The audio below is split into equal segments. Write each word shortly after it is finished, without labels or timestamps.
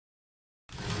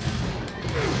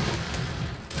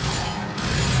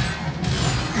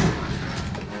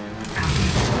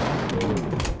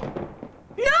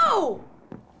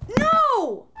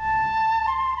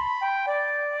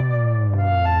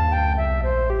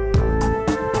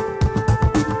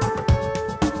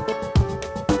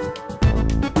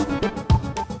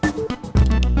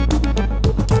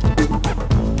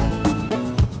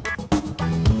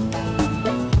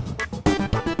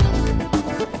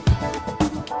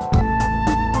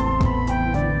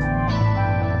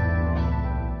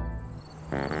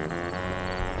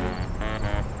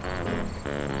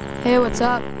Hey, what's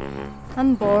up?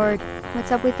 I'm bored.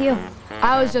 What's up with you?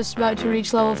 I was just about to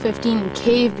reach level 15 in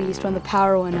Cave Beast when the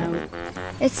power went out.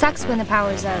 It sucks when the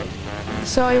power's out.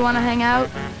 So, you want to hang out?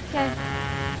 Okay.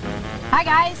 Hi,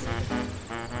 guys.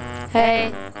 Hey.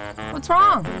 What's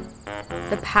wrong?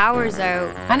 The power's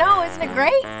out. I know, isn't it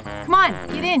great? Come on,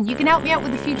 get in. You can help me out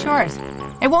with a few chores.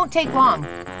 It won't take long.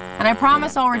 And I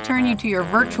promise I'll return you to your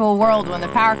virtual world when the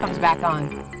power comes back on.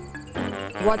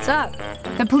 What's up?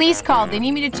 The police called. They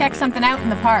need me to check something out in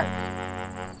the park.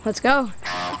 Let's go.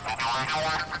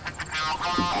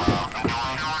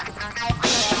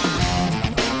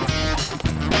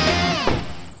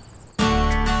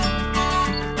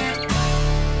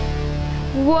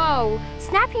 Whoa!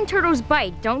 Snapping turtles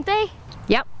bite, don't they?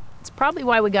 Yep. It's probably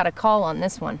why we got a call on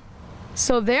this one.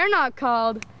 So they're not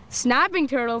called snapping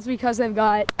turtles because they've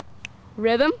got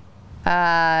rhythm?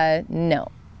 No.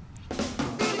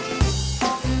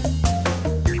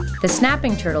 The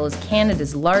snapping turtle is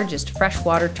Canada's largest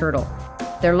freshwater turtle.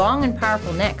 Their long and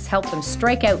powerful necks help them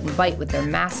strike out and bite with their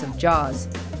massive jaws.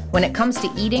 When it comes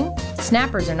to eating,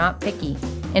 snappers are not picky.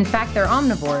 In fact, they're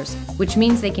omnivores, which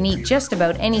means they can eat just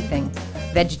about anything: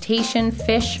 vegetation,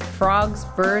 fish, frogs,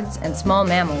 birds, and small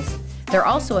mammals. They're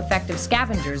also effective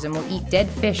scavengers and will eat dead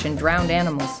fish and drowned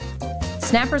animals.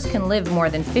 Snappers can live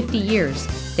more than 50 years.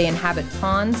 They inhabit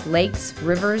ponds, lakes,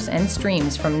 rivers, and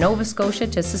streams from Nova Scotia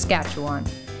to Saskatchewan.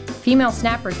 Female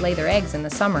snappers lay their eggs in the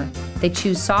summer. They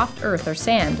choose soft earth or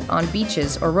sand on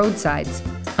beaches or roadsides.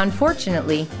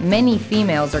 Unfortunately, many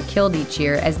females are killed each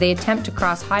year as they attempt to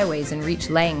cross highways and reach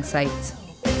laying sites.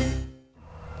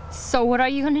 So what are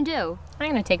you gonna do? I'm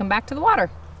gonna take him back to the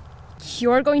water.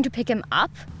 You're going to pick him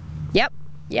up? Yep,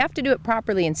 you have to do it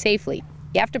properly and safely.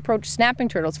 You have to approach snapping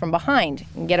turtles from behind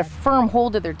and get a firm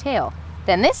hold of their tail.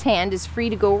 Then this hand is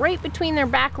free to go right between their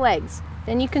back legs.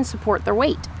 Then you can support their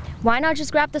weight. Why not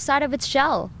just grab the side of its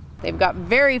shell? They've got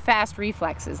very fast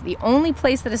reflexes. The only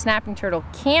place that a snapping turtle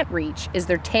can't reach is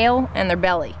their tail and their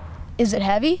belly. Is it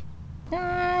heavy?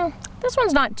 This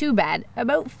one's not too bad,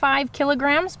 about 5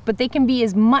 kilograms, but they can be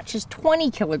as much as 20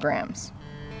 kilograms.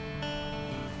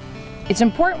 It's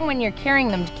important when you're carrying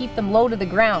them to keep them low to the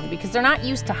ground because they're not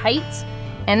used to heights,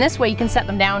 and this way you can set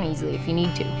them down easily if you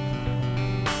need to.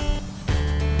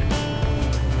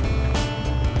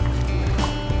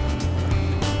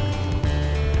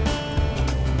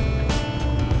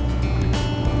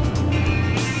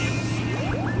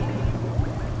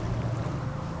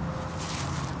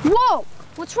 Whoa!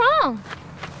 What's wrong?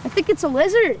 I think it's a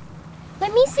lizard.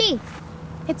 Let me see.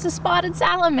 It's a spotted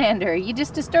salamander. You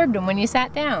just disturbed them when you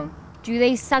sat down. Do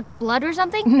they suck blood or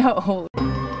something? No.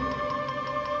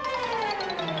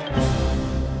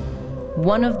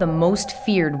 One of the most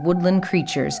feared woodland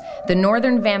creatures, the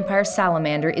northern vampire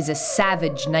salamander is a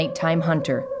savage nighttime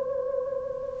hunter.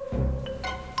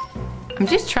 I'm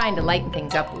just trying to lighten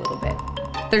things up a little bit.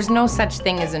 There's no such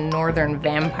thing as a northern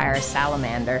vampire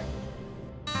salamander.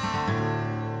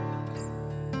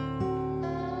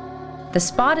 The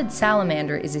spotted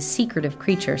salamander is a secretive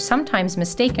creature, sometimes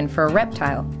mistaken for a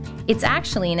reptile. It's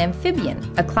actually an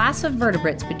amphibian, a class of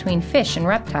vertebrates between fish and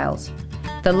reptiles.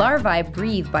 The larvae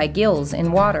breathe by gills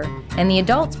in water, and the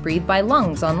adults breathe by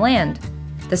lungs on land.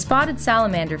 The spotted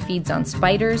salamander feeds on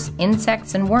spiders,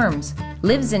 insects, and worms,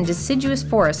 lives in deciduous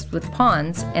forests with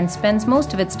ponds, and spends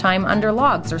most of its time under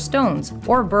logs or stones,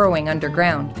 or burrowing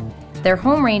underground. Their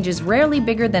home range is rarely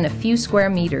bigger than a few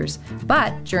square meters,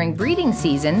 but during breeding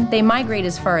season, they migrate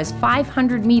as far as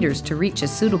 500 meters to reach a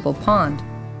suitable pond.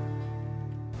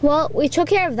 Well, we took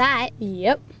care of that.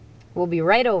 Yep. We'll be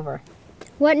right over.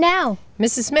 What now?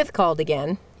 Mrs. Smith called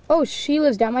again. Oh, she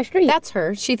lives down my street. That's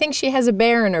her. She thinks she has a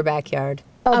bear in her backyard.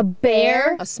 A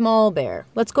bear? A small bear.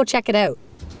 Let's go check it out.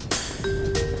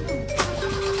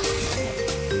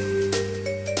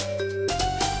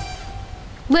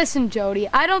 Listen, Jody,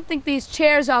 I don't think these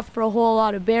chairs offer a whole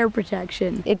lot of bear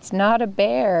protection. It's not a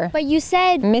bear. But you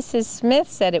said... Mrs. Smith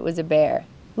said it was a bear.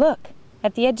 Look,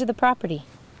 at the edge of the property.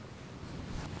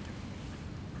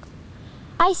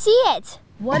 I see it.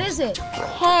 What is it?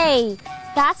 Hey,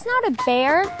 that's not a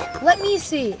bear. Let me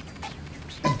see.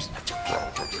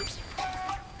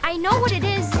 I know what it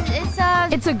is.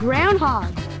 It's a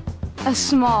groundhog. A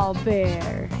small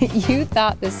bear. You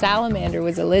thought the salamander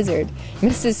was a lizard.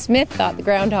 Mrs. Smith thought the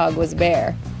groundhog was a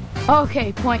bear.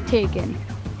 Okay, point taken.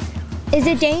 Is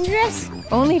it dangerous?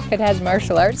 Only if it has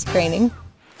martial arts training.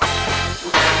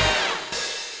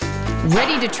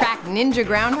 Ready to track ninja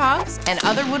groundhogs and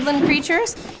other woodland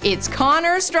creatures? It's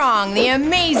Connor Strong, the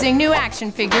amazing new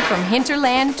action figure from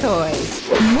Hinterland Toys.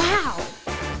 Wow!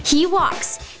 He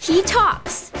walks, he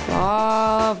talks.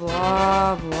 Blah,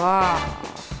 blah, blah.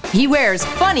 He wears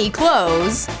funny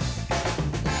clothes.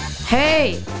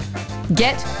 Hey!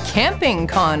 Get camping,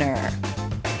 Connor.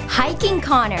 Hiking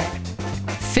Connor.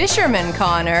 Fisherman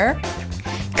Connor.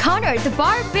 Connor the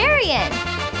barbarian.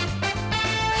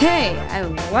 Hey, I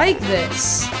like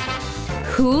this.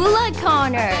 Hula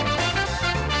Connor.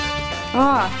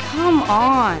 Aw, come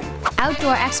on.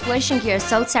 Outdoor exploration gear is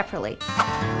sold separately.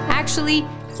 Actually,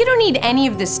 you don't need any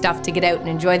of this stuff to get out and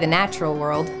enjoy the natural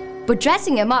world. But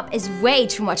dressing him up is way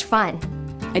too much fun.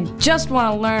 I just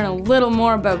want to learn a little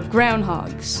more about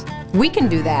groundhogs. We can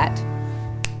do that.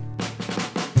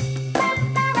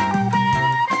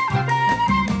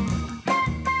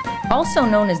 Also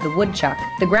known as the woodchuck,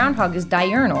 the groundhog is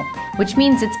diurnal, which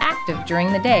means it's active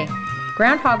during the day.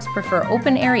 Groundhogs prefer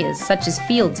open areas such as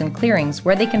fields and clearings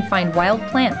where they can find wild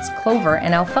plants, clover,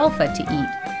 and alfalfa to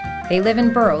eat. They live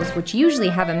in burrows which usually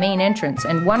have a main entrance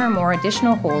and one or more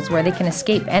additional holes where they can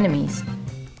escape enemies.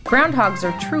 Groundhogs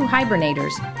are true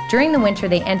hibernators. During the winter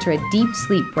they enter a deep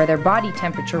sleep where their body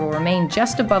temperature will remain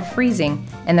just above freezing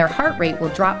and their heart rate will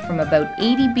drop from about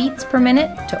 80 beats per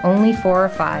minute to only 4 or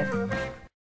 5.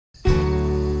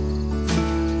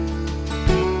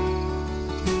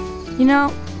 You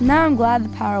know, now I'm glad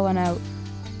the power went out.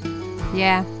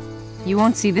 Yeah, you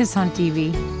won't see this on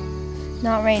TV.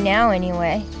 Not right now,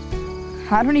 anyway.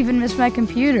 I don't even miss my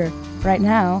computer right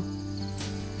now.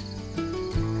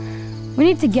 We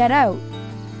need to get out.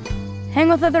 Hang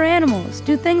with other animals,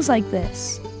 do things like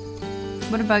this.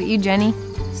 What about you, Jenny?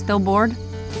 Still bored?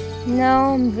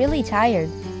 No, I'm really tired.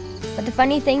 But the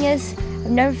funny thing is,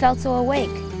 I've never felt so awake.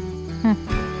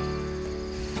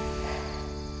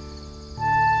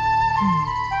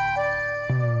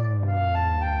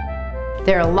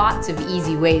 There are lots of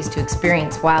easy ways to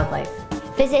experience wildlife.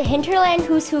 Visit Hinterland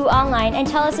Who's Who online and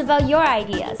tell us about your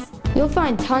ideas. You'll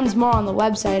find tons more on the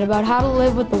website about how to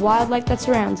live with the wildlife that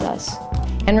surrounds us.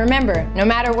 And remember, no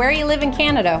matter where you live in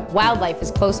Canada, wildlife is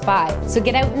close by, so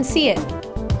get out and see it.